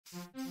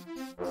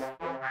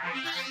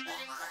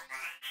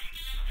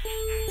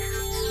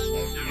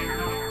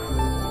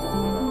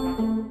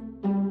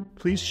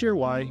Please share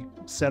why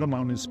Saddle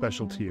Mountain is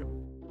special to you.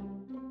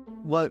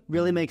 What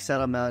really makes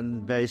Saddle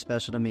Mountain very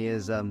special to me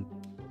is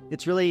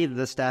it's really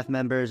the staff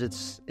members,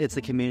 it's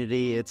the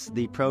community, it's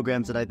the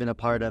programs that I've been a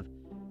part of.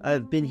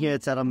 I've been here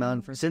at Saddle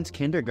Mountain since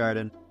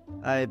kindergarten.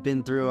 I've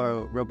been through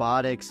our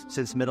robotics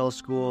since middle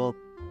school.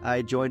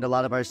 I joined a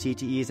lot of our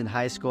CTEs in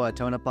high school at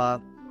Tonopah,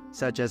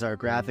 such as our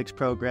graphics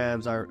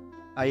programs.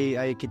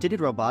 I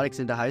continued robotics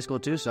into high school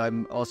too, so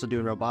I'm also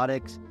doing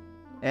robotics,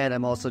 and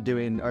I'm also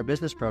doing our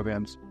business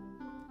programs.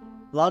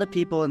 A lot of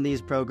people in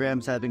these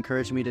programs have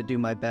encouraged me to do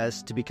my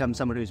best to become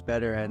someone who's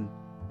better, and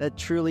that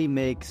truly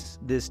makes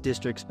this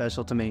district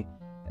special to me.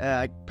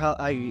 I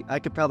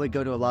could probably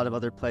go to a lot of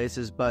other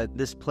places, but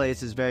this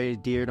place is very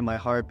dear to my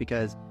heart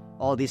because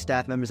all these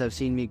staff members have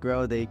seen me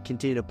grow. They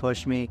continue to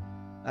push me.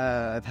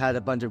 I've had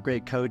a bunch of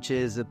great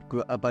coaches,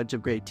 a bunch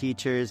of great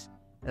teachers,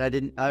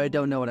 and I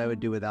don't know what I would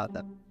do without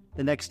them.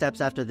 The next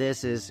steps after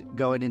this is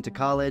going into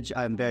college.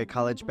 I'm very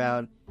college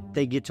bound.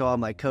 Thank you to all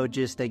my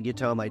coaches. Thank you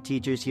to all my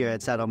teachers here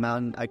at Saddle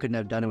Mountain. I couldn't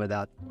have done it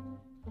without them.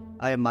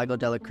 I am Michael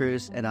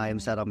DeLaCruz, and I am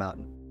Saddle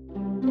Mountain.